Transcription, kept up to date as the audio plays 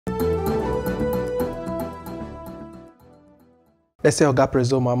Let's say Oga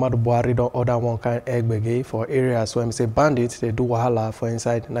Presido Muhammadu Buhari don't order one kind gbege for areas where we say bandits they do wahala for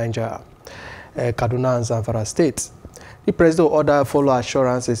inside Niger, Kaduna and Zamfara states. The president order follow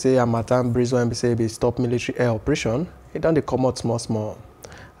assurance they say harmattan breeze when we say they stop military air operation. It done the comot small.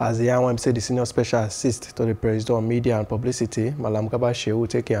 As the young when say the senior special assist to the president on media and publicity, Malam Gaba Shehu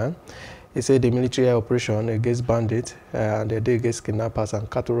Tekian. He said the military air operation against bandits and they did against kidnappers and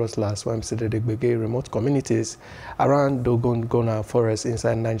cattle rustlers when they gbege remote communities around Dogon forest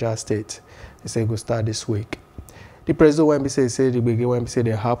inside Niger state. He said go start this week. The president when say the gbege when say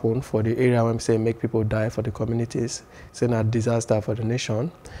they happen for the area when say make people die for the communities, saying a disaster for the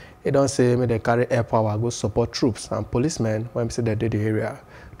nation. He don't say may they carry air power go support troops and policemen when say they did the area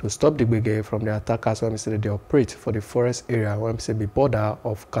to stop the gbege from the attackers when say they operate for the forest area when say the border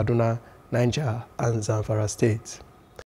of Kaduna, Niger and Zamfara states.